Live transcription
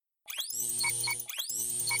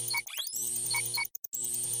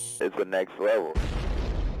It's the next level.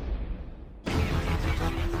 And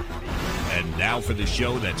now for the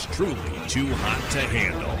show that's truly too hot to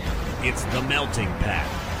handle. It's The Melting Pat,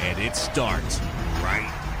 and it starts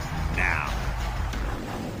right now.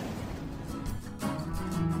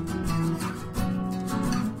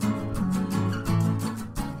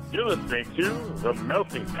 You're listening to The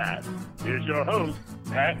Melting Pat. Here's your host,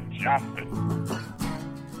 Pat Johnson.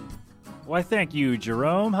 Why, thank you,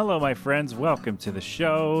 Jerome. Hello, my friends. Welcome to the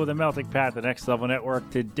show, The Melting Pat, the Next Level Network.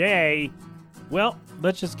 Today, well,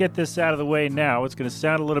 let's just get this out of the way now. It's going to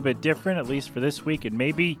sound a little bit different, at least for this week and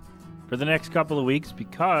maybe for the next couple of weeks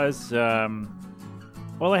because, I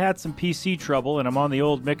had some PC trouble and I'm on the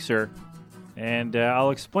old mixer. And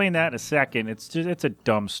I'll explain that in a second. It's a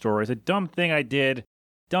dumb story. It's a dumb thing I did,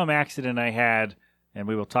 dumb accident I had, and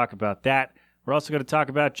we will talk about that. We're also going to talk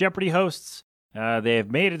about Jeopardy hosts. They have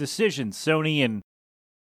made a decision, Sony and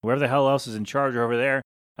whoever the hell else is in charge over there.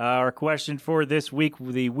 Our question for this week,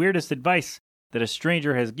 the weirdest advice that a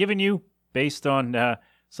stranger has given you based on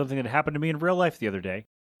something that happened to me in real life the other day.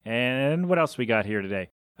 And what else we got here today?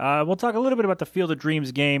 We'll talk a little bit about the Field of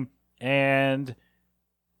Dreams game, and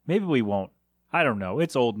maybe we won't. I don't know.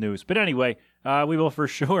 It's old news. But anyway, we will for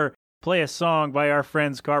sure play a song by our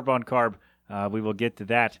friends Carb on Carb. We will get to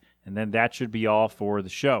that, and then that should be all for the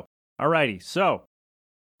show. Alrighty, so,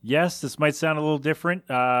 yes, this might sound a little different.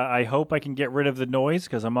 I hope I can get rid of the noise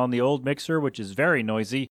because I'm on the old mixer, which is very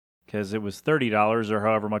noisy because it was $30 or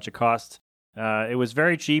however much it cost. It was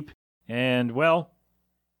very cheap, and, well,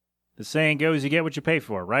 the saying goes, you get what you pay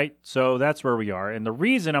for, right? So that's where we are. And the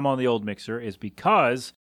reason I'm on the old mixer is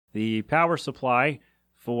because the power supply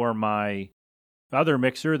for my other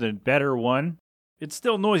mixer, the better one, it's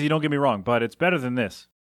still noisy, don't get me wrong, but it's better than this.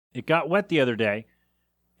 It got wet the other day.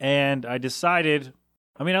 And I decided,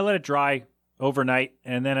 I let it dry overnight,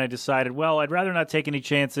 and then I decided, well, I'd rather not take any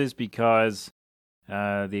chances because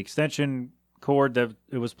the extension cord that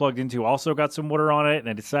it was plugged into also got some water on it, and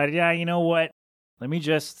I decided, yeah, you know what? Let me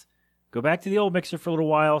just go back to the old mixer for a little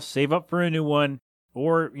while, save up for a new one,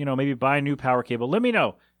 or, maybe buy a new power cable. Let me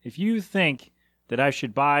know if you think that I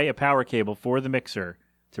should buy a power cable for the mixer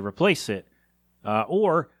to replace it,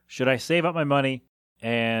 or should I save up my money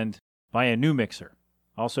and buy a new mixer?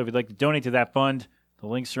 Also, if you'd like to donate to that fund, the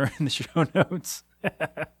links are in the show notes.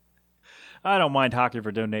 I don't mind hockey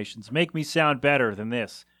for donations. Make me sound better than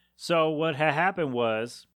this. So what happened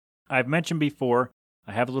was, I've mentioned before,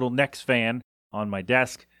 I have a little Nex fan on my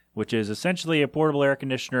desk, which is essentially a portable air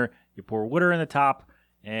conditioner. You pour water in the top,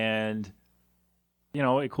 and,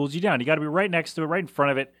 it cools you down. You got to be right next to it, right in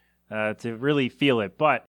front of it, to really feel it.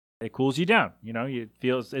 But it cools you down. You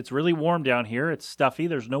feel it's really warm down here. It's stuffy.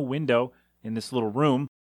 There's no window in this little room.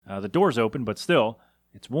 The door's open, but still,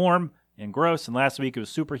 it's warm and gross, and last week it was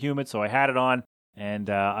super humid, so I had it on, and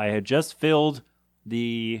I had just filled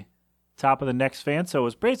the top of the Nex fan, so it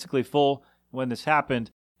was basically full when this happened,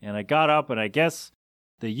 and I got up, and I guess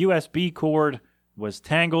the USB cord was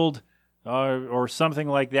tangled or something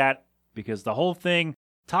like that, because the whole thing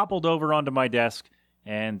toppled over onto my desk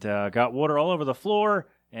and got water all over the floor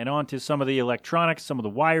and onto some of the electronics, some of the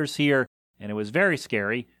wires here, and it was very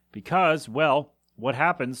scary. Because, well, what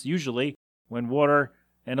happens usually when water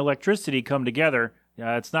and electricity come together,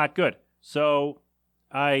 it's not good. So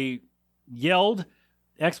I yelled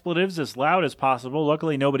expletives as loud as possible.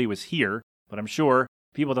 Luckily, nobody was here, but I'm sure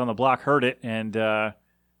people down the block heard it and were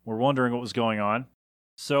wondering what was going on.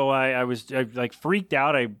 So I was freaked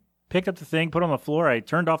out. I picked up the thing, put it on the floor. I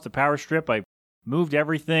turned off the power strip. I moved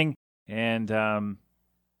everything. And,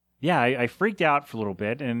 I freaked out for a little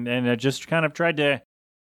bit and I just kind of tried to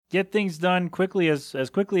get things done quickly as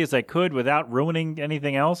quickly as I could without ruining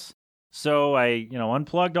anything else. So I,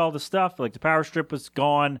 unplugged all the stuff. Like the power strip was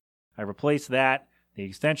gone. I replaced that. The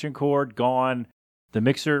extension cord gone. The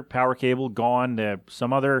mixer power cable gone.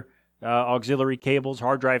 Some other auxiliary cables,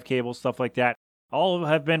 hard drive cables, stuff like that. All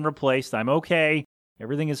have been replaced. I'm okay.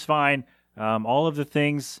 Everything is fine. All of the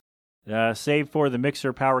things, save for the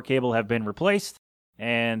mixer power cable, have been replaced.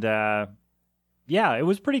 And it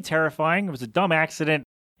was pretty terrifying. It was a dumb accident.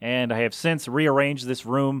 And I have since rearranged this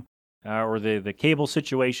room, or the cable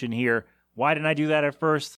situation here. Why didn't I do that at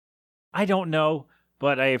first? I don't know,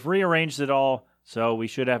 but I have rearranged it all, so we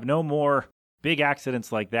should have no more big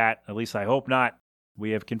accidents like that. At least I hope not. We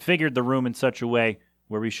have configured the room in such a way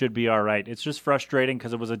where we should be all right. It's just frustrating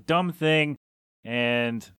because it was a dumb thing,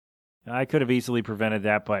 and I could have easily prevented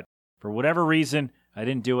that, but for whatever reason, I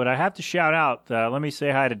didn't do it. I have to shout out, let me say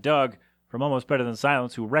hi to Doug from Almost Better Than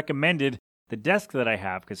Silence, who recommended the desk that I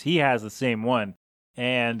have, because he has the same one.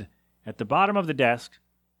 And at the bottom of the desk,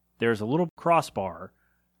 there's a little crossbar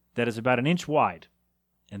that is about an inch wide.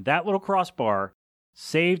 And that little crossbar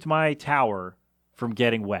saved my tower from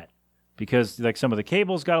getting wet because like some of the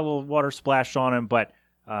cables got a little water splashed on them, but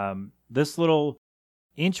this little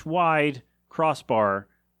inch-wide crossbar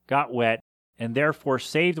got wet and therefore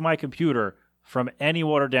saved my computer from any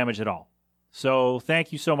water damage at all. So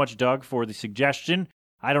thank you so much, Doug, for the suggestion.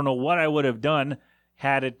 I don't know what I would have done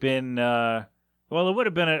had it been, it would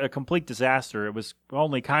have been a complete disaster. It was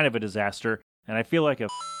only kind of a disaster, and I feel like an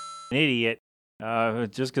idiot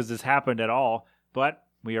just because this happened at all. But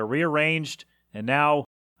we are rearranged, and now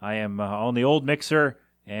I am on the old mixer,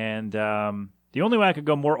 and the only way I could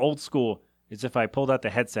go more old school is if I pulled out the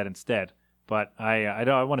headset instead. But I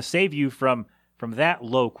want to save you from that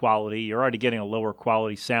low quality. You're already getting a lower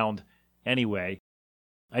quality sound anyway.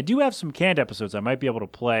 I do have some canned episodes I might be able to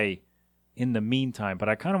play in the meantime, but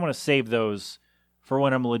I kind of want to save those for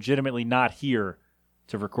when I'm legitimately not here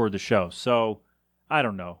to record the show. So, I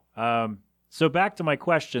don't know. So back to my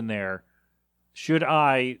question there. Should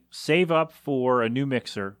I save up for a new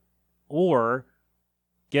mixer or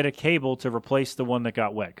get a cable to replace the one that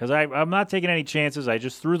got wet? Because I'm not taking any chances. I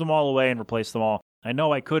just threw them all away and replaced them all. I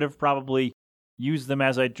know I could have probably used them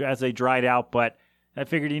as they dried out, but I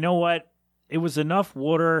figured, you know what? It was enough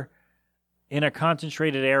water in a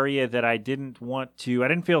concentrated area that I didn't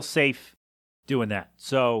feel safe doing that.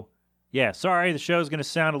 So, yeah, sorry, the show's going to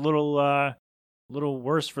sound a little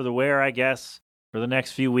worse for the wear, I guess, for the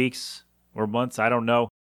next few weeks or months. I don't know.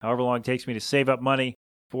 However long it takes me to save up money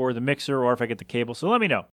for the mixer or if I get the cable. So let me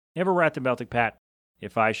know. Never were at the Melting Pat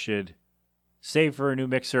if I should save for a new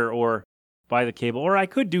mixer or buy the cable. Or I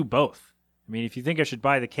could do both. I mean, if you think I should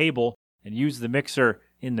buy the cable and use the mixer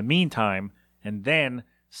in the meantime and then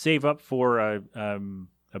save up for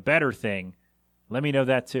a better thing, let me know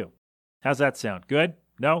that too. How's that sound? Good?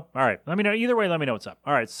 No? All right. Let me know. Either way, let me know what's up.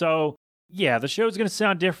 All right. So, yeah, the show's going to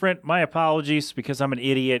sound different. My apologies because I'm an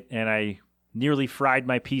idiot and I nearly fried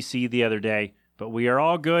my PC the other day. But we are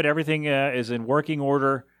all good. Everything is in working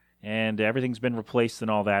order and everything's been replaced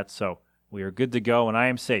and all that. So we are good to go and I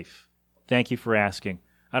am safe. Thank you for asking.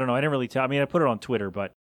 I don't know. I didn't really tell. I mean, I put it on Twitter,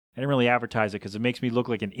 but I didn't really advertise it because it makes me look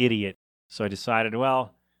like an idiot. So I decided,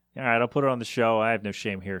 well, all right, I'll put it on the show. I have no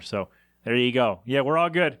shame here. So there you go. Yeah, we're all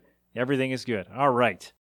good. Everything is good. All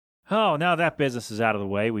right. Oh, now that business is out of the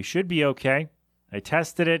way. We should be okay. I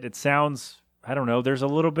tested it. It sounds, I don't know, there's a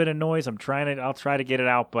little bit of noise. I'll try to get it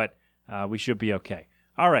out, but we should be okay.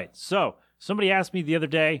 All right. So somebody asked me the other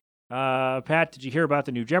day, Pat, did you hear about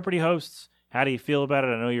the new Jeopardy hosts? How do you feel about it?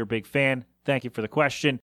 I know you're a big fan. Thank you for the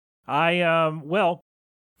question. Well,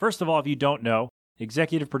 first of all, if you don't know,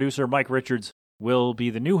 executive producer Mike Richards will be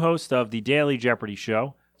the new host of the Daily Jeopardy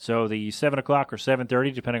show. So the 7 o'clock or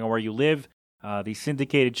 7:30, depending on where you live, the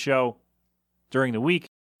syndicated show during the week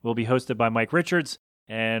will be hosted by Mike Richards,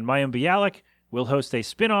 and Mayim Bialik will host a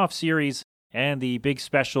spin-off series and the big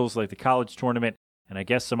specials like the college tournament and I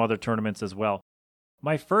guess some other tournaments as well.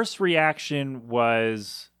 My first reaction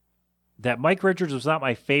was that Mike Richards was not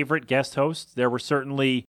my favorite guest host. There were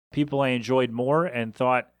certainly people I enjoyed more and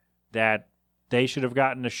thought that they should have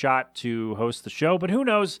gotten a shot to host the show, but who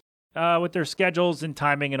knows with their schedules and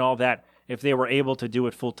timing and all that, if they were able to do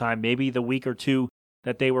it full time. Maybe the week or two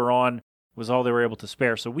that they were on was all they were able to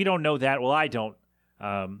spare. So we don't know that. Well, I don't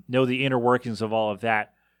know the inner workings of all of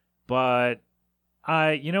that. But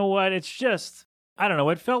you know what? It's just, I don't know.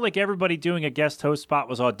 It felt like everybody doing a guest host spot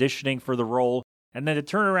was auditioning for the role. And then to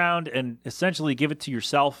turn around and essentially give it to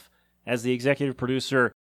yourself as the executive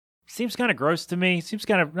producer seems kind of gross to me. Seems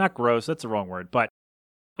kind of, not gross, that's the wrong word. But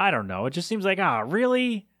I don't know. It just seems like,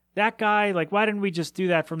 really? That guy? Like, why didn't we just do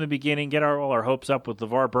that from the beginning? Get all our hopes up with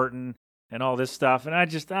LeVar Burton and all this stuff. And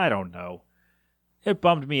I don't know. It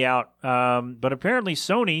bummed me out. But apparently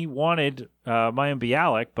Sony wanted Mayim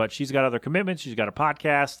Bialik, but she's got other commitments. She's got a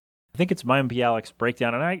podcast. I think it's Mayim Bialik's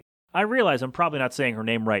Breakdown. And I realize I'm probably not saying her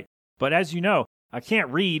name right. But as you know, I can't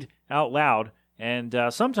read out loud. And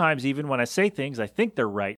sometimes even when I say things, I think they're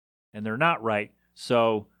right and they're not right.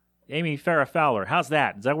 So Amy Farrah Fowler, how's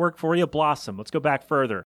that? Does that work for you? Blossom. Let's go back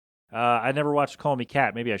further. I never watched Call Me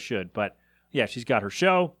Kat. Maybe I should. But yeah, she's got her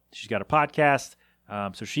show. She's got a podcast.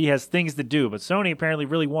 So she has things to do. But Sony apparently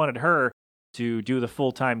really wanted her to do the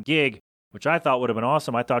full-time gig, which I thought would have been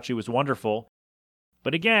awesome. I thought she was wonderful.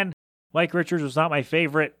 But again, Mike Richards was not my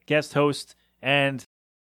favorite guest host. And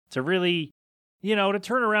to really, to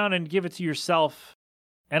turn around and give it to yourself.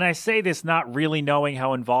 And I say this not really knowing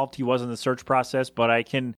how involved he was in the search process, but I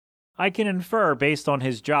can infer based on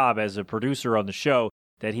his job as a producer on the show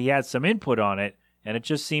that he had some input on it. And it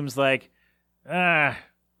just seems like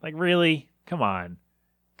really? Come on.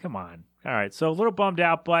 All right. So a little bummed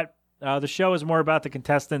out, but the show is more about the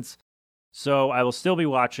contestants So I will still be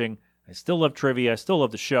watching. I still love trivia. I still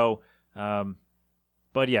love the show.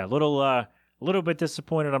 But yeah, a little bit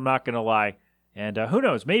disappointed, I'm not going to lie. And who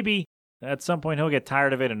knows, maybe at some point he'll get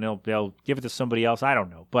tired of it and they'll give it to somebody else. I don't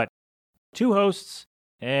know. But 2 hosts,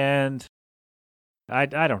 and I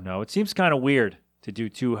don't know. It seems kind of weird to do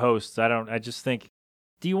 2 hosts. I just think,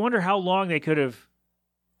 do you wonder how long they could have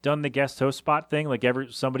done the guest host spot thing? Like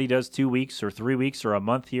somebody does 2 weeks or 3 weeks or a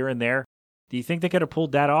month here and there. Do you think they could have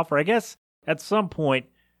pulled that off? Or I guess at some point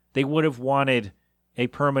they would have wanted a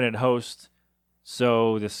permanent host,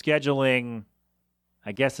 so the scheduling,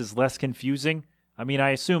 I guess, is less confusing. I mean,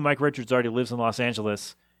 I assume Mike Richards already lives in Los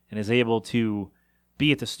Angeles and is able to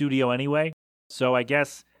be at the studio anyway. So I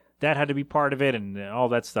guess that had to be part of it and all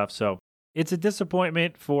that stuff. So it's a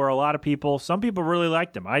disappointment for a lot of people. Some people really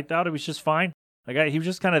liked him. I thought it was just fine. He was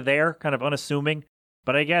just kind of there, kind of unassuming.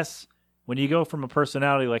 But I guess when you go from a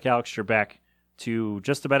personality like Alex Trebek to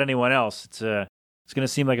just about anyone else, it's going to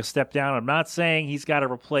seem like a step down. I'm not saying he's got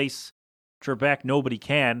to replace Trebek. Nobody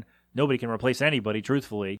can. Nobody can replace anybody,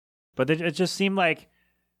 truthfully. But it just seemed like,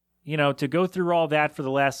 to go through all that for the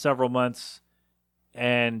last several months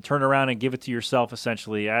and turn around and give it to yourself,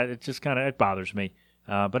 essentially, it just it bothers me.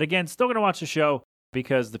 But again, still going to watch the show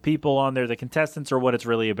because the people on there, the contestants, are what it's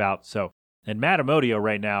really about. So, and Matt Amodio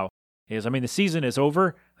right now the season is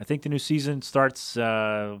over. I think the new season starts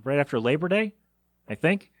right after Labor Day, I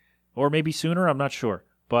think, or maybe sooner. I'm not sure.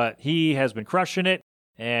 But he has been crushing it,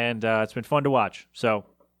 and it's been fun to watch. So,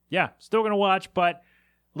 yeah, still going to watch, but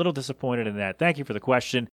a little disappointed in that. Thank you for the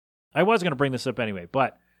question. I was going to bring this up anyway,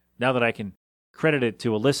 but now that I can credit it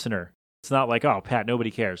to a listener, it's not like, oh, Pat,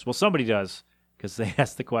 nobody cares. Well, somebody does because they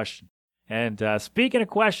asked the question. And speaking of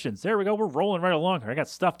questions, there we go. We're rolling right along here. I got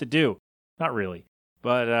stuff to do. Not really.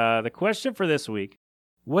 But the question for this week,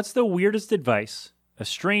 what's the weirdest advice a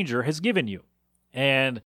stranger has given you?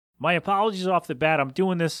 And my apologies off the bat. I'm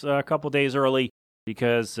doing this a couple days early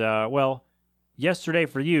because, yesterday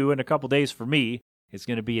for you and a couple days for me, it's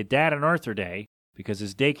going to be a Dad and Arthur day because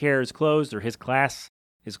his daycare is closed or his class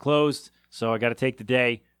is closed. So I got to take the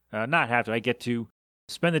day. I get to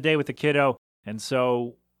spend the day with the kiddo. And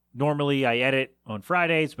so normally I edit on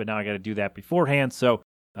Fridays, but now I got to do that beforehand. So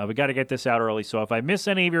we got to get this out early. So if I miss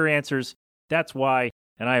any of your answers, that's why,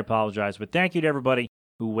 and I apologize. But thank you to everybody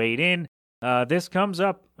who weighed in. This comes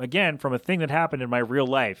up, again, from a thing that happened in my real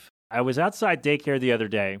life. I was outside daycare the other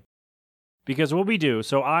day because what we do,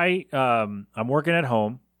 so I'm working at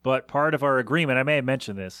home, but part of our agreement, I may have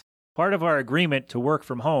mentioned this, part of our agreement to work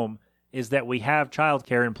from home is that we have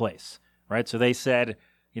childcare in place, right? So they said,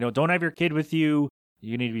 don't have your kid with you.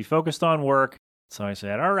 You need to be focused on work. So I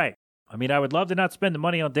said, all right. I mean, I would love to not spend the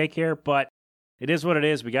money on daycare, but it is what it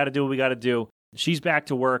is. We got to do what we got to do. She's back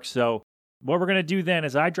to work. So what we're going to do then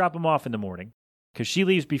is I drop him off in the morning because she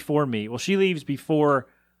leaves before me. Well, she leaves before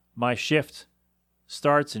my shift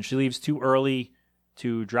starts, and she leaves too early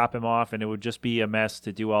to drop him off, and it would just be a mess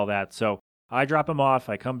to do all that. So I drop him off,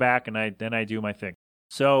 I come back, and then I do my thing.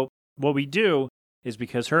 So what we do is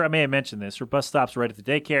because I may have mentioned this, her bus stops right at the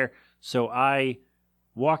daycare, so I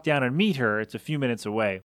walk down and meet her. It's a few minutes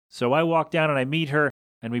away. So I walk down and I meet her,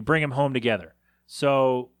 and we bring him home together.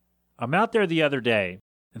 So I'm out there the other day,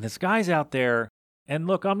 and this guy's out there, and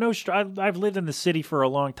look, I've lived in the city for a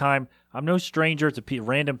long time. I'm no stranger to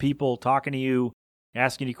random people talking to you,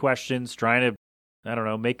 asking you questions, trying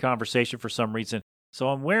to, make conversation for some reason. So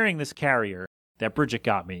I'm wearing this carrier that Bridget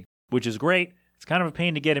got me, which is great. It's kind of a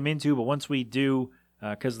pain to get him into, but once we do,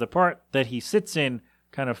 because the part that he sits in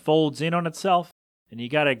kind of folds in on itself, and you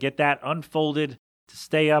got to get that unfolded to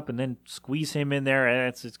stay up and then squeeze him in there. And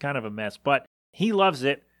it's kind of a mess, but he loves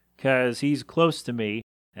it because he's close to me,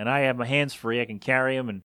 and I have my hands free. I can carry him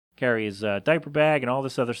and carry his diaper bag and all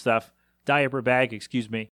this other stuff. Diaper bag, excuse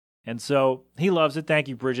me. And so he loves it. Thank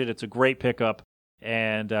you, Bridget. It's a great pickup,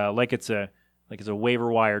 and like it's a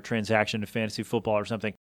waiver wire transaction to fantasy football or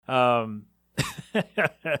something. So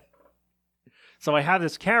I have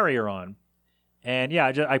this carrier on, and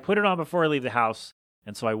I put it on before I leave the house,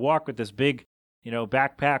 and so I walk with this big,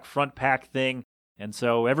 backpack, front pack thing, and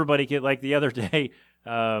so everybody get like the other day,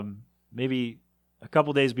 maybe a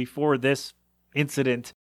couple days before this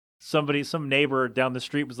incident, some neighbor down the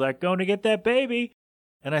street was like, going to get that baby,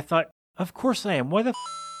 and I thought, of course I am. Why the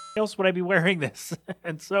else would I be wearing this?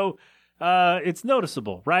 And so it's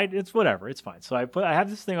noticeable, right? It's whatever. It's fine. So I have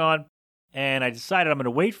this thing on, and I decided I'm going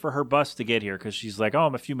to wait for her bus to get here because she's like, oh,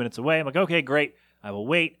 I'm a few minutes away. I'm like, okay, great. I will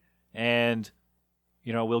wait, and,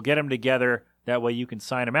 we'll get them together. That way you can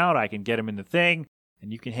sign them out. I can get them in the thing,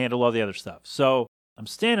 and you can handle all the other stuff. So I'm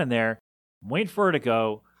standing there, I'm waiting for her to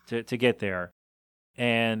go to get there,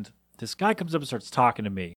 and this guy comes up and starts talking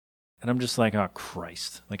to me. And I'm just like, oh,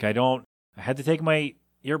 Christ. Like, I had to take my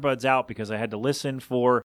earbuds out because I had to listen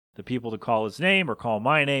for the people to call his name or call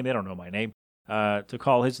my name. They don't know my name. To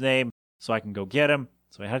call his name so I can go get him.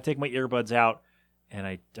 So I had to take my earbuds out, and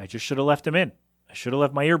I just should have left them in. I should have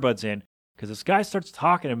left my earbuds in because this guy starts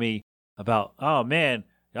talking to me about, oh, man,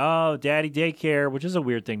 oh, daddy daycare, which is a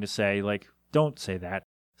weird thing to say. Like, don't say that.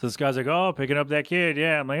 So this guy's like, oh, picking up that kid.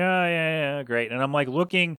 Yeah. I'm like, oh, yeah, great. And I'm like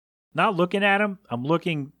not looking at him. I'm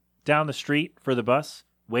looking down the street for the bus,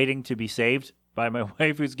 waiting to be saved by my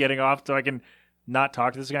wife who's getting off so I can not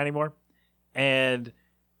talk to this guy anymore. And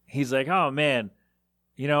he's like, oh, man,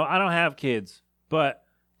 I don't have kids, but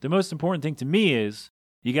the most important thing to me is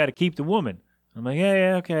you got to keep the woman. I'm like,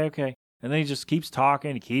 yeah, okay. And then he just keeps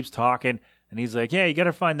talking. And he's like, yeah, you got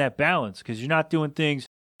to find that balance because you're not doing things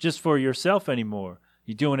just for yourself anymore.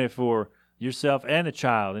 You're doing it for yourself and the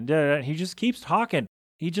child. And he just keeps talking.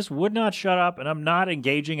 He just would not shut up, and I'm not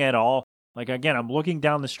engaging at all. Like, again, I'm looking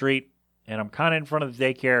down the street, and I'm kind of in front of the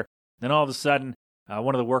daycare. Then all of a sudden,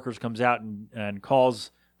 one of the workers comes out and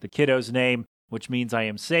calls the kiddo's name, which means I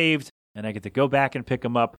am saved, and I get to go back and pick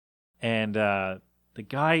him up. And the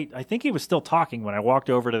guy, I think he was still talking when I walked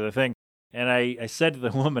over to the thing. And I said to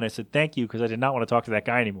the woman, I said, thank you, because I did not want to talk to that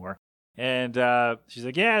guy anymore. And she's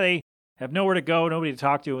like, yeah, they have nowhere to go, nobody to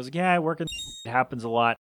talk to. I was like, yeah, I work in it happens a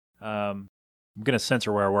lot. I'm going to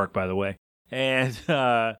censor where I work, by the way. And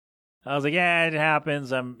I was like, yeah, it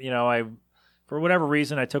happens. For whatever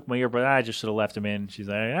reason, I took my earbud. I just should have left him in. She's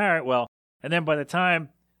like, all right, well. And then by the time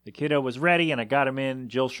the kiddo was ready and I got him in,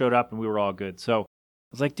 Jill showed up and we were all good. So I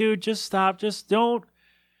was like, dude, just stop. Just don't.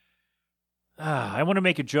 I want to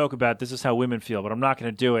make a joke about this is how women feel, but I'm not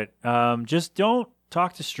going to do it. Just don't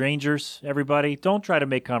talk to strangers, everybody. Don't try to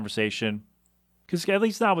make conversation. Because at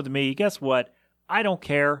least not with me. Guess what? I don't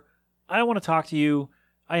care. I don't want to talk to you.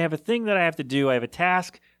 I have a thing that I have to do. I have a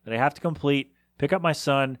task that I have to complete, pick up my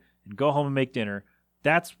son, and go home and make dinner.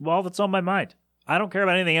 That's all that's on my mind. I don't care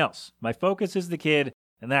about anything else. My focus is the kid,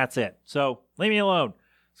 and that's it. So leave me alone.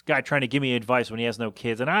 This guy trying to give me advice when he has no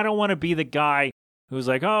kids, and I don't want to be the guy who's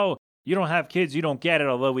like, oh, you don't have kids, you don't get it,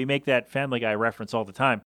 although we make that Family Guy reference all the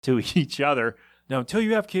time to each other. Now, until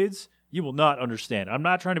you have kids, you will not understand. I'm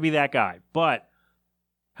not trying to be that guy, but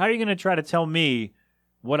how are you going to try to tell me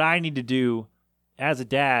what I need to do as a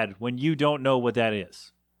dad when you don't know what that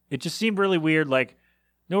is? It just seemed really weird, like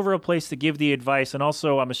no real place to give the advice, and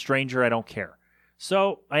also I'm a stranger, I don't care.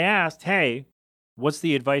 So I asked, hey, what's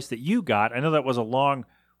the advice that you got? I know that was a long,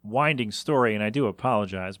 winding story, and I do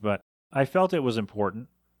apologize, but I felt it was important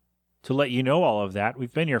to let you know all of that.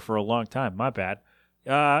 We've been here for a long time. My bad.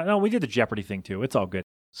 No, we did the Jeopardy thing too. It's all good.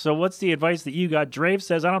 So what's the advice that you got? Drave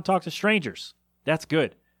says, I don't talk to strangers. That's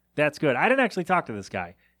good. That's good. I didn't actually talk to this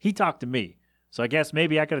guy. He talked to me. So I guess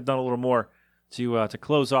maybe I could have done a little more to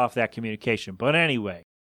close off that communication. But anyway,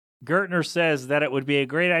 Gertner says that it would be a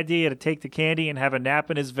great idea to take the candy and have a nap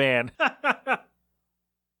in his van.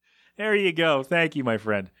 There you go. Thank you, my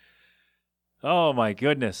friend. Oh, my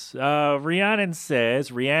goodness. Rhiannon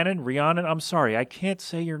says, Rhiannon, I'm sorry. I can't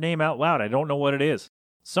say your name out loud. I don't know what it is.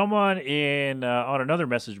 Someone on another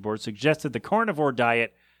message board suggested the carnivore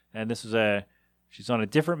diet, and she's on a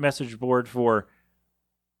different message board for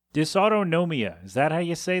dysautonomia. Is that how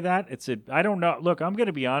you say that? I don't know. Look, I'm going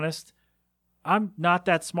to be honest. I'm not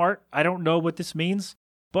that smart. I don't know what this means,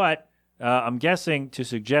 but I'm guessing to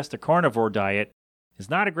suggest a carnivore diet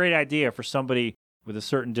is not a great idea for somebody with a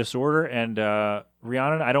certain disorder. And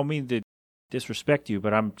Rhiannon, I don't mean to disrespect you,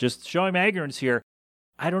 but I'm just showing my ignorance here.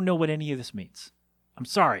 I don't know what any of this means. I'm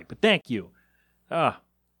sorry, but thank you. All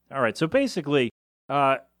right, so basically,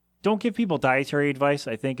 don't give people dietary advice,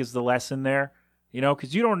 I think, is the lesson there.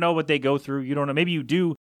 Because you don't know what they go through. You don't know. Maybe you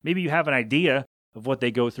do. Maybe you have an idea of what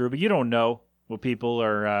they go through, but you don't know what people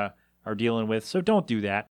are dealing with. So don't do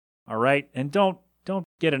that. All right, and don't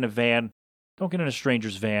get in a van. Don't get in a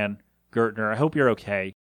stranger's van. Gertner, I hope you're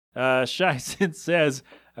okay. Shison says,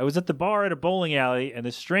 I was at the bar at a bowling alley, and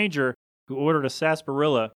the stranger who ordered a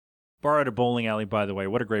sarsaparilla, bar at a bowling alley, by the way,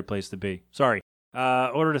 what a great place to be. Sorry.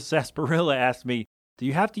 Ordered a sarsaparilla, asked me, do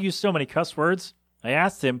you have to use so many cuss words? I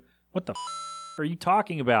asked him, what the are you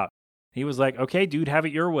talking about? He was like, okay, dude, have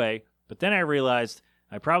it your way. But then I realized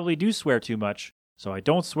I probably do swear too much, so I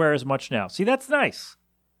don't swear as much now. See, that's nice.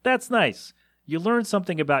 That's nice. You learn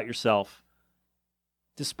something about yourself,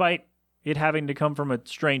 despite it having to come from a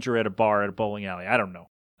stranger at a bar at a bowling alley. I don't know.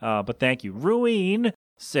 But thank you. Ruin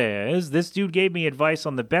says, this dude gave me advice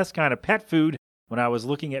on the best kind of pet food when I was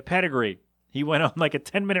looking at Pedigree. He went on like a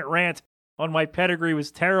 10-minute rant on why Pedigree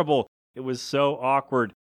was terrible. It was so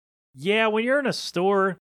awkward. Yeah, when you're in a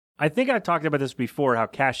store, I think I've talked about this before, how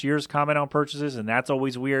cashiers comment on purchases, and that's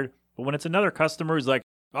always weird. But when it's another customer who's like,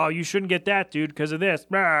 oh, you shouldn't get that, dude, because of this,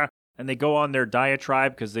 blah, and they go on their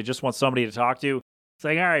diatribe because they just want somebody to talk to, it's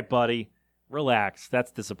like, all right, buddy, relax.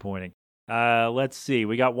 That's disappointing. Let's see.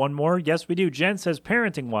 We got one more. Yes, we do. Jen says,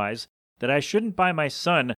 parenting-wise, that I shouldn't buy my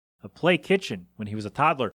son a play kitchen when he was a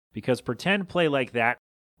toddler because pretend play like that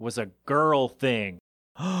was a girl thing.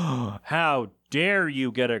 How dare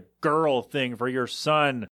you get a girl thing for your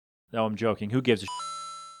son? No, I'm joking. Who gives a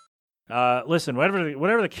shit? Listen,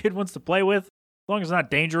 whatever the kid wants to play with, as long as it's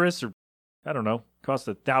not dangerous or, I don't know, costs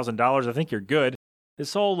 $1,000, I think you're good.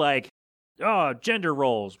 This whole, like, gender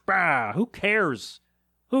roles, bah, who cares?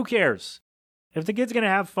 Who cares? If the kid's going to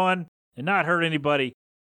have fun and not hurt anybody,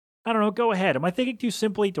 I don't know, go ahead. Am I thinking too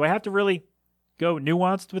simply? Do I have to really go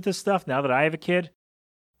nuanced with this stuff now that I have a kid?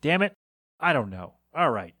 Damn it. I don't know.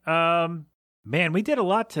 All right. Man, we did a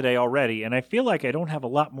lot today already, and I feel like I don't have a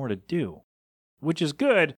lot more to do, which is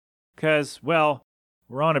good because, well,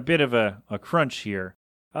 we're on a bit of a crunch here.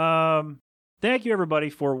 Thank you, everybody,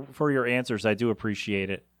 for your answers. I do appreciate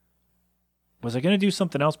it. Was I going to do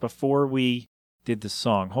something else before we did the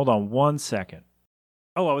song? Hold on one second.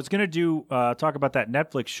 Oh, I was going to talk about that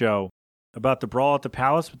Netflix show about the brawl at the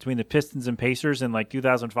Palace between the Pistons and Pacers in like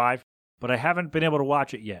 2005, but I haven't been able to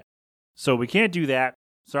watch it yet. So we can't do that.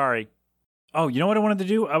 Sorry. Oh, you know what I wanted to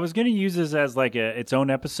do? I was going to use this as like its own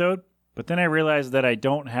episode, but then I realized that I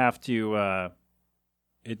don't have to,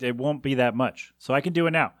 it won't be that much. So I can do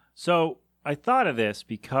it now. So I thought of this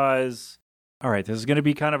because, all right, this is going to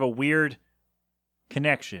be kind of a weird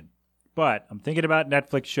connection, but I'm thinking about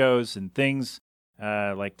Netflix shows and things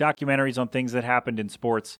like documentaries on things that happened in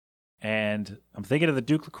sports, and I'm thinking of the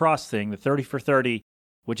Duke lacrosse thing, the 30 for 30,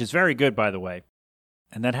 which is very good, by the way.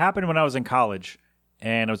 And that happened when I was in college,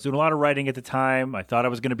 and I was doing a lot of writing at the time. I thought I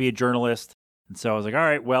was going to be a journalist, and so I was like, all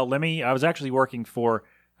right, well, I was actually working for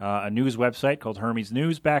a news website called Hermes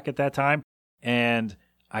News back at that time, and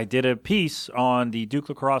I did a piece on the Duke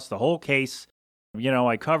lacrosse, the whole case. You know,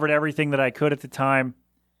 I covered everything that I could at the time,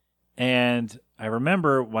 and I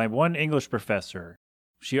remember my one English professor,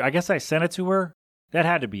 I guess I sent it to her. That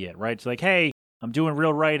had to be it, right? She's like, hey, I'm doing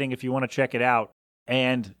real writing if you want to check it out.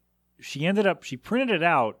 And she printed it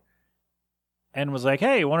out and was like,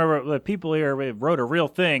 hey, one of the people here wrote a real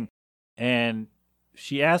thing. And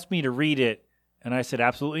she asked me to read it. And I said,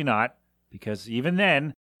 absolutely not, because even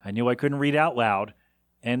then I knew I couldn't read out loud.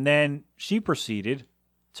 And then she proceeded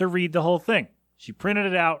to read the whole thing. She printed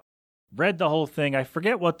it out, read the whole thing. I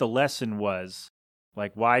forget what the lesson was,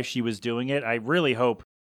 like why she was doing it. I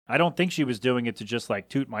don't think she was doing it to just like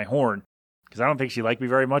toot my horn, because I don't think she liked me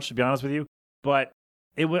very much, to be honest with you. But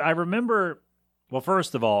I remember, well,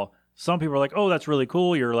 first of all, some people were like, oh, that's really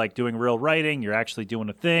cool. You're like doing real writing. You're actually doing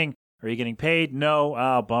a thing. Are you getting paid? No.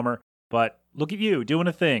 Oh, bummer. But look at you doing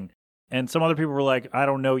a thing. And some other people were like, I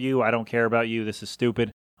don't know you. I don't care about you. This is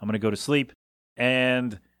stupid. I'm going to go to sleep.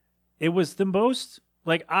 And it was the most,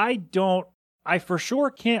 like, I for sure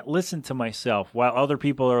can't listen to myself while other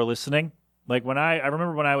people are listening. Like I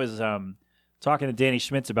remember when I was talking to Danny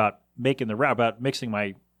Schmitz about mixing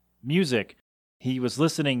my music, he was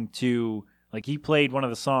listening to, like, he played one of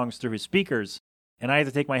the songs through his speakers, and I had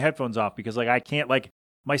to take my headphones off because, like, I can't, like,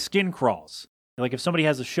 my skin crawls. Like, if somebody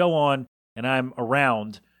has a show on and I'm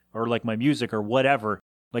around, or like my music or whatever,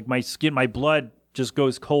 like my blood just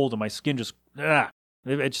goes cold and my skin just,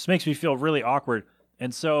 it just makes me feel really awkward.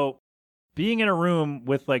 And so being in a room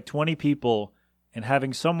with like 20 people and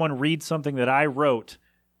having someone read something that I wrote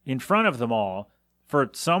in front of them all, for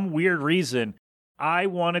some weird reason, I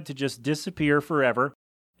wanted to just disappear forever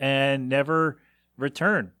and never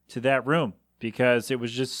return to that room, because it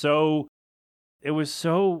was so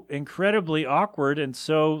incredibly awkward. And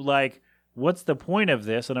so, like, what's the point of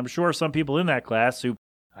this? And I'm sure some people in that class who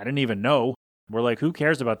I didn't even know were like, who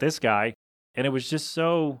cares about this guy? And it was just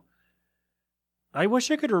so, I wish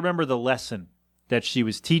I could remember the lesson that she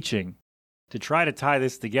was teaching to try to tie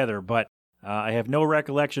this together, but I have no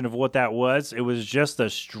recollection of what that was. It was just a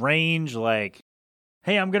strange, like,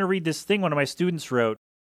 hey, I'm going to read this thing one of my students wrote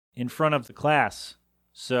in front of the class.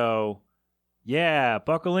 So, yeah,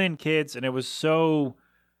 buckle in, kids. And it was so,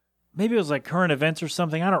 maybe it was like current events or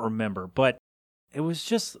something. I don't remember, but it was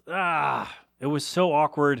just, it was so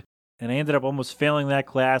awkward. And I ended up almost failing that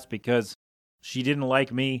class because she didn't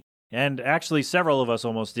like me. And actually, several of us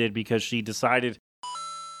almost did, because she decided.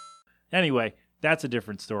 Anyway, that's a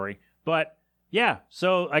different story. But yeah,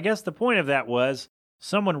 so I guess the point of that was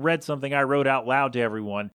someone read something I wrote out loud to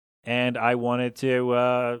everyone, and I wanted to,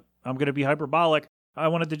 I'm going to be hyperbolic, I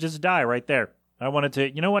wanted to just die right there. I wanted to,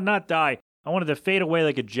 you know what, not die. I wanted to fade away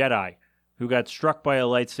like a Jedi who got struck by a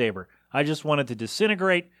lightsaber. I just wanted to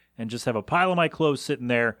disintegrate and just have a pile of my clothes sitting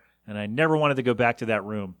there and I never wanted to go back to that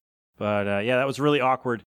room. But yeah, that was really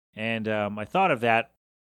awkward. And I thought of that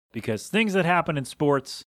because things that happen in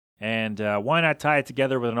sports, and why not tie it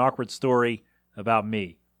together with an awkward story about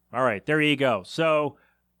me? All right, there you go. So,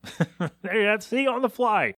 see, on the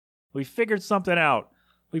fly, we figured something out.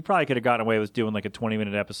 We probably could have gotten away with doing like a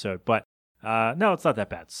 20-minute episode, but no, it's not that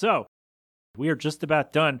bad. So, we are just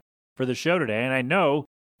about done for the show today, and I know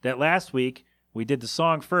that last week we did the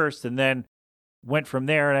song first and then went from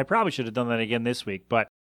there, and I probably should have done that again this week, but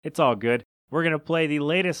it's all good. We're going to play the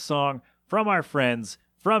latest song from our friends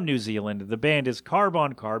from New Zealand. The band is Carb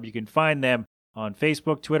on Carb. You can find them on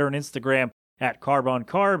Facebook, Twitter, and Instagram at Carb on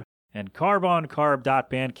Carb and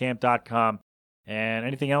carboncarb.bandcamp.com. And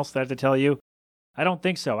anything else that I have to tell you? I don't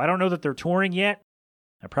think so. I don't know that they're touring yet.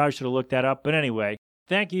 I probably should have looked that up. But anyway,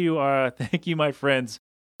 thank you, my friends,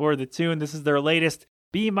 for the tune. This is their latest,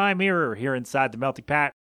 Be My Mirror, here inside the Melting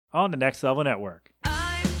Pat on the Next Level Network.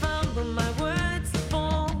 I fumble my words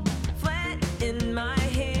fall flat in my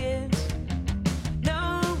head.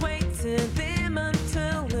 No way to them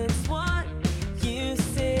until it's what you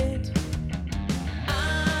said.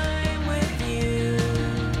 I'm with you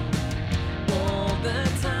all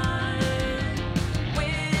the time.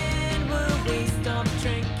 When will we stop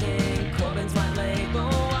drinking Corbin's White Label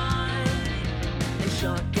wine and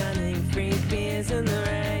shotgunning free beers in the rain?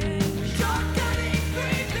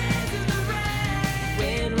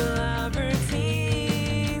 When will our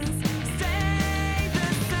routines stay the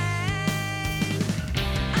same?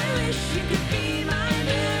 I wish you could be my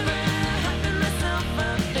mirror, hyping myself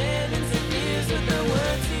up in interviews with the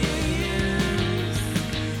words you use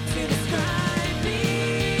to describe me.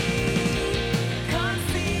 Can't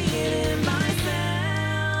see it in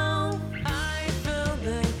myself. I fill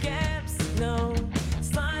the gaps, no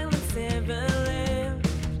silence ever lived.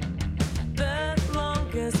 The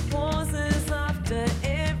longest pauses after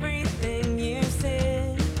everything you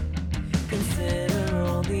said. Consider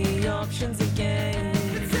all the options again.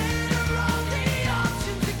 Consider all the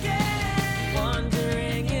options again.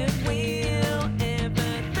 Wondering if we'll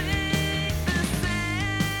ever think the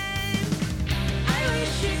same. I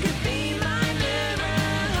wish you could be my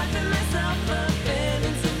mirror, hyping myself up in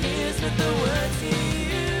interviews with the words you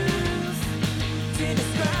use to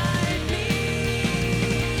describe me.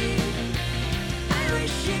 I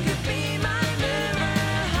wish you could be my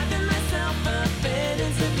mirror, hyping myself up in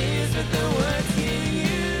interviews with the words you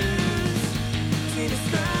use to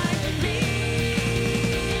describe me.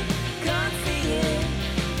 Can't see it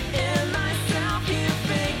in myself, you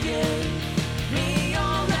figured me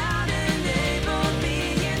all out, enabled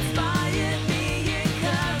me, inspired me,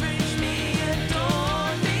 encouraged me,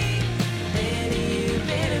 adored me, then you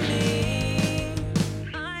bit me.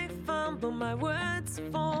 I fumble, my words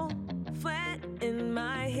fall flat in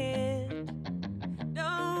my head.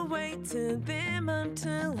 No way to them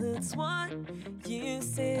until it's what you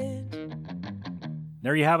said.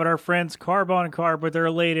 There you have it, our friends, Carb on Carb with their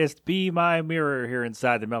latest Be My Mirror here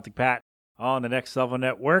inside the Melting Pat on the Next Level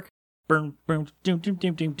Network. You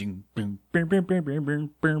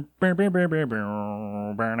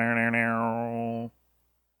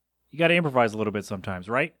got to improvise a little bit sometimes,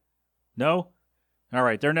 right? No? All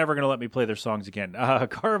right, they're never going to let me play their songs again.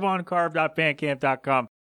 Carboncarb.bandcamp.com.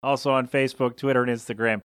 Also on Facebook, Twitter, and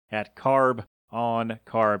Instagram at Carb on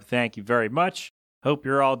Carb. Thank you very much. Hope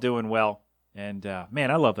you're all doing well. And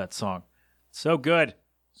man, I love that song. So good.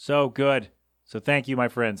 So good. So thank you, my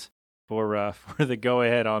friends, for the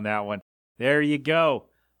go-ahead on that one. There you go.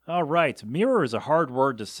 All right. Mirror is a hard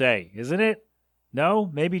word to say, isn't it?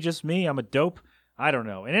 No? Maybe just me? I'm a dope? I don't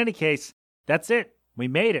know. In any case, that's it. We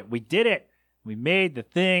made it. We did it. We made the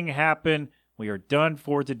thing happen. We are done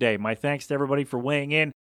for today. My thanks to everybody for weighing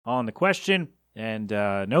in on the question. And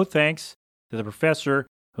no thanks to the professor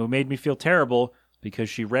who made me feel terrible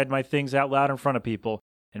because she read my things out loud in front of people.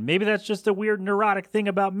 And maybe that's just a weird neurotic thing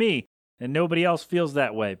about me, and nobody else feels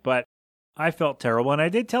that way. But I felt terrible, and I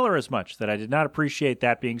did tell her as much, that I did not appreciate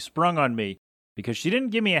that being sprung on me because she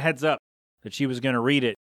didn't give me a heads up that she was going to read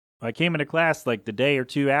it. I came into class like the day or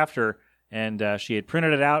two after, and she had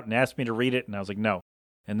printed it out and asked me to read it, and I was like, no.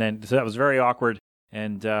 And then so that was very awkward,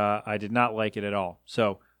 and I did not like it at all.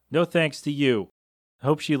 So no thanks to you. I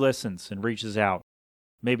hope she listens and reaches out.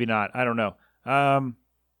 Maybe not. I don't know.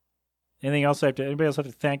 Anybody else have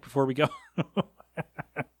to thank before we go?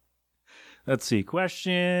 Let's see.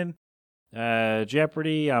 Question.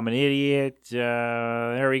 Jeopardy. I'm an idiot.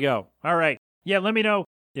 There we go. All right. Yeah, let me know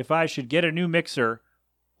if I should get a new mixer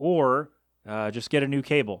or just get a new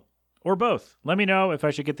cable. Or both. Let me know if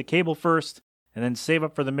I should get the cable first and then save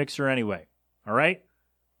up for the mixer anyway. All right?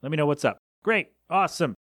 Let me know what's up. Great.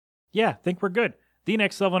 Awesome. Yeah, think we're good.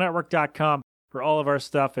 thenextlevelnetwork.com for all of our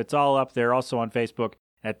stuff. It's all up there. Also on Facebook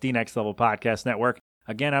at The Next Level Podcast Network.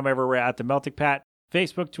 Again, I'm everywhere at The Melting Pat,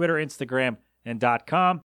 Facebook, Twitter, Instagram, and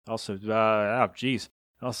 .com. Also,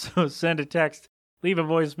 Also, send a text, leave a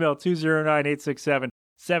voicemail,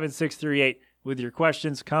 209-867-7638 with your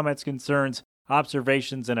questions, comments, concerns,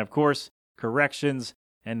 observations, and, of course, corrections.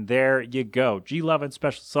 And there you go. G-Love and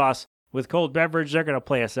Special Sauce with cold beverage. They're going to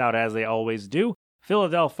play us out as they always do.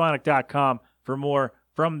 Philadelphonic.com for more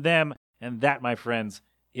from them. And that, my friends,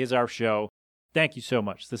 is our show. Thank you so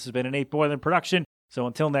much. This has been an 8 Boylan production. So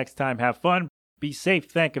until next time, have fun, be safe,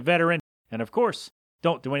 thank a veteran, and of course,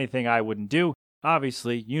 don't do anything I wouldn't do.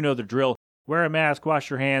 Obviously, you know the drill. Wear a mask, wash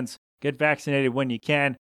your hands, get vaccinated when you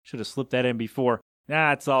can. Should have slipped that in before.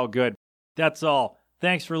 Nah, it's all good. That's all.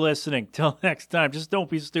 Thanks for listening. Till next time, just don't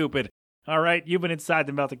be stupid. All right, you've been inside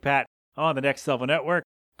the Melting Pat on the Next Level Network.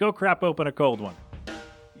 Go crap open a cold one.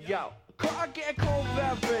 Yo, could I get a cold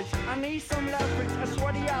beverage? I need some leverage. A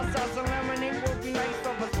sweaty outside, some lemonade would be nice.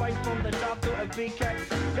 Of a spice from the top to a BK.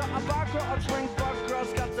 Yo, a vodka, a drink, but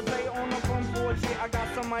girls got the bay on the front porch. Yeah, I got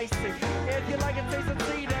some iced tea. If you like a taste of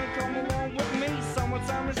tea, then come along with me.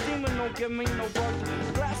 Summertime is steaming, don't give me no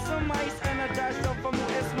butter. Glass some ice and a dash of a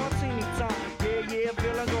it's martini time. Yeah,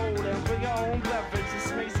 feeling golden. Bring your own beverage.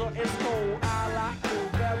 It's me, so it's cold. I like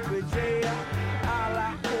cold beverage, yeah. I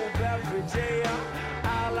like cold beverage, yeah.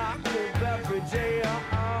 I like cold beverage, yeah.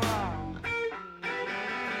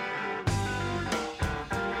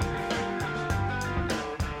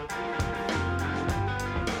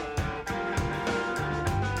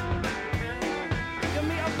 Give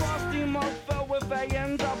me a frosty mug filled with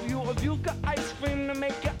A&W. If you got ice cream to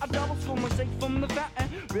make it a double spoon, mistake from the fountain.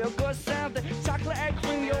 Real good sounding. Chocolate egg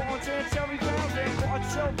cream, yo, on cherry fountain. Got a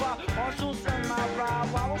chill bar, Marshalls in my ride.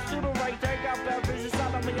 Waddles to the right, they got beverages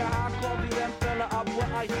out of me. A hot coffee, then fill it up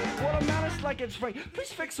with ice. Watermelon's like a drink.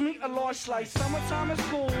 Please fix me a large slice. Summertime is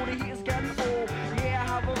cool, the heat is getting old. Yeah, I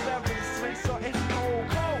have a beverage, sweet, so it's cold.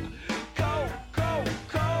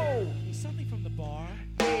 Cold. Something from the bar.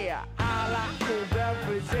 Yeah, I like cold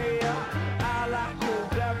beverage, yeah. I like cold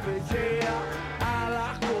beverage, yeah. I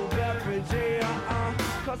like cold beverage, yeah.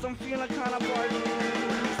 Cause I'm feeling kinda buzzing.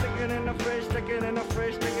 Stick it in the fridge, stick it in the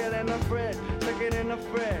fridge, stick it in the fridge, stick it in the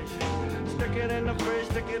fridge. Stick it in the fridge,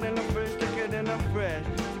 stick it in the fridge, stick it in the fridge,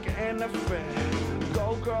 stick it in the fridge.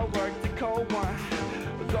 Go girl, work the cold one.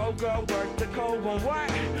 Go girl, work the cold one. What?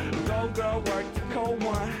 Go girl, work the cold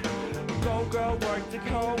one. Go girl, work the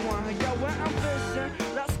cold one. Yo, when I'm fishing,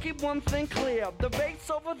 let's keep one thing clear. The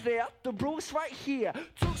bait's over there, the brew's right here.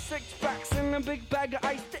 2 6-packs in a big bag of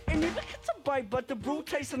ice. Didn't even get to bite, but the brew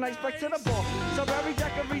tastes nice. Back to the bar. Strawberry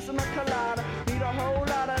daiquiris and a colada. Need a whole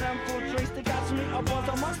lot of them fruit drinks. They got me a buzz.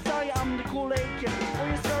 I must tell you, I'm the Kool-Aid kid.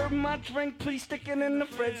 When you serve my drink, please stick it in the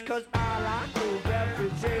fridge. Cause I like cool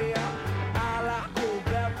beverage, yeah. I like cool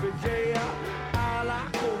beverage, yeah. I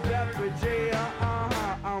like cool beverage, yeah.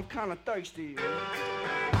 I'm kinda thirsty.